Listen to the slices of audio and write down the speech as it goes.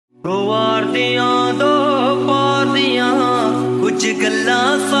R ਦੀਆਂ ਦੋ ਪਾਰ ਦੀਆਂ ਕੁਝ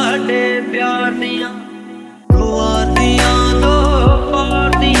ਗੱਲਾਂ ਸਾਡੇ ਪਿਆਰ ਦੀਆਂ। ਆਰ ਦੀਆਂ ਦੋ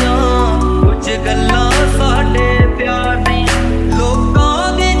ਪਾਰ ਦੀਆਂ ਕੁਝ ਗੱਲਾਂ ਸਾਡੇ ਪਿਆਰ ਦੀਆਂ।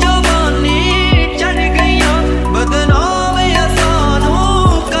 ਲੋਕਾਂ ਦੀ ਜ਼ੁਬਾਨੀ ਚੜ ਗਈਆਂ, ਬਦਨਾਮ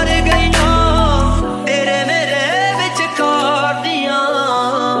ਸਾਨੂੰ ਕਰ ਗਈਆਂ, ਤੇਰੇ ਮੇਰੇ ਵਿਚਕਾਰ ਦੀਆਂ।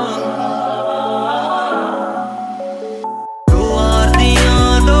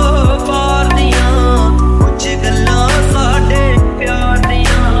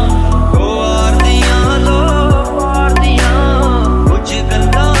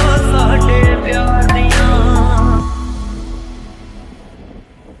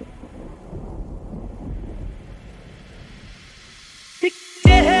 ਇੱਕ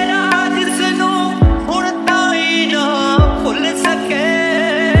ਚਿਹਰਾ ਜਿਸਨੂੰ ਹੁਣ ਤਾਈਂ ਨਾ ਭੁੱਲ ਸਕੇ,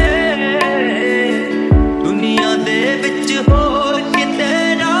 ਦੁਨੀਆ ਦੇ ਵਿੱਚ ਹੋਰ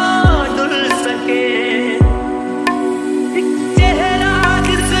ਕਿਤੇ ਨਾ ਡੁੱਲ ਸਕੇ। ਇੱਕ ਚਿਹਰਾ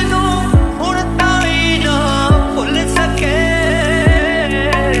ਜਿਸਨੂੰ ਹੁਣ ਤਾਈਂ ਨਾ ਭੁੱਲ ਸਕੇ,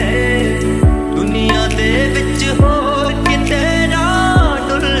 ਦੁਨੀਆ ਦੇ ਵਿੱਚ ਹੋਰ ਕਿਤੇ ਨਾ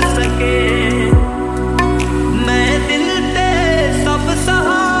ਡੁੱਲ ਸਕੇ। ਮੈਂ ਦਿਲ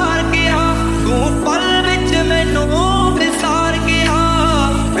ਸਹਾਰ ਗਿਆ, ਤੂੰ ਪਲ ਵਿੱਚ ਮੈਨੂੰ ਵਿਸਾਰ ਗਿਆ,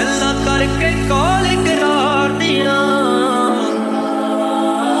 ਗੱਲਾਂ ਕਰਕੇ ਕੋਲ ਕਰਾਰ ਦੀਆਂ।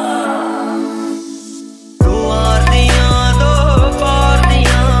 ਆਰ ਦੀਆਂ ਦੋ ਪਾਰ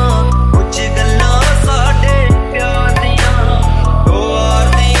ਦੀਆਂ ਕੁਝ ਗੱਲਾਂ ਸਾਡੇ ਪਿਆਰ ਦੀਆਂ। ਆਰ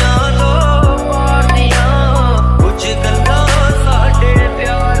ਦੀਆਂ ਦੋ ਪਾਰ ਦੀਆਂ ਕੁਝ ਗੱਲਾਂ ਸਾਡੇ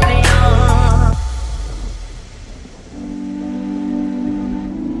ਪਿਆਰ ਦੀਆਂ।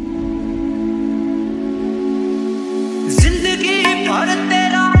 ਜ਼ਿੰਦਗੀ ਭਰ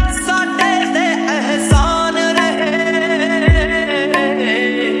ਤੇਰਾ ਸਾਡੇ ਤੇ ਅਹਿਸਾਨ ਰਹੇ,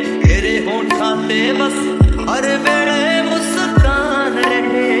 ਤੇਰੇ ਹੋਠਾਂ ਤੇ ਬਸ ਹਰ ਵੇਲੇ ਮੁਸਕਾਨ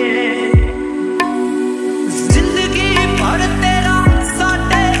ਰਹੇ। ਜ਼ਿੰਦਗੀ ਭਰ ਤੇਰਾ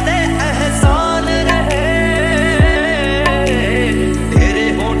ਸਾਡੇ ਤੇ ਅਹਿਸਾਨ ਰਹੇ,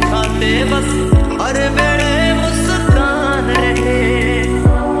 ਤੇਰੇ ਹੋਠਾਂ ਤੇ ਬਸ ਹਰ ਵੇਲੇ ਮੁਸਕਾਨ ਰਹੇ।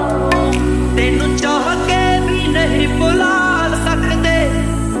 ਤੈਨੂੰ ਚਾਹ ਕੇ ਨਹੀਂ ਭੁਲਾ ਸਕਦੇ,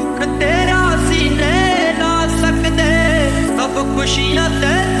 ਦੁੱਖ ਤੇਰਾ ਸੀਨੇ ਲਾ ਸਕਦੇ, ਸਭ ਖੁਸ਼ੀਆਂ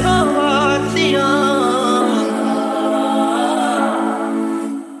ਤੇਥੋਂ ਆਤੀਆਂ।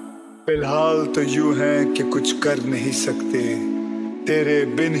 फिलहाल तो यूं है कि कुछ कर नहीं सकते, तेरे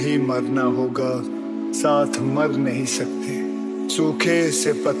बिन ही मरना होगा, साथ मर नहीं सकते। सूखे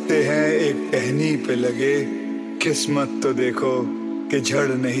से पत्ते हैं एक टहनी पे लगे, किस्मत तो देखो कि झड़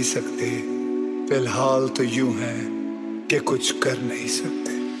नहीं सकते। फिलहाल तो यूं है कि कुछ कर नहीं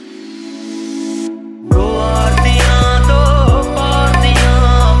सकते।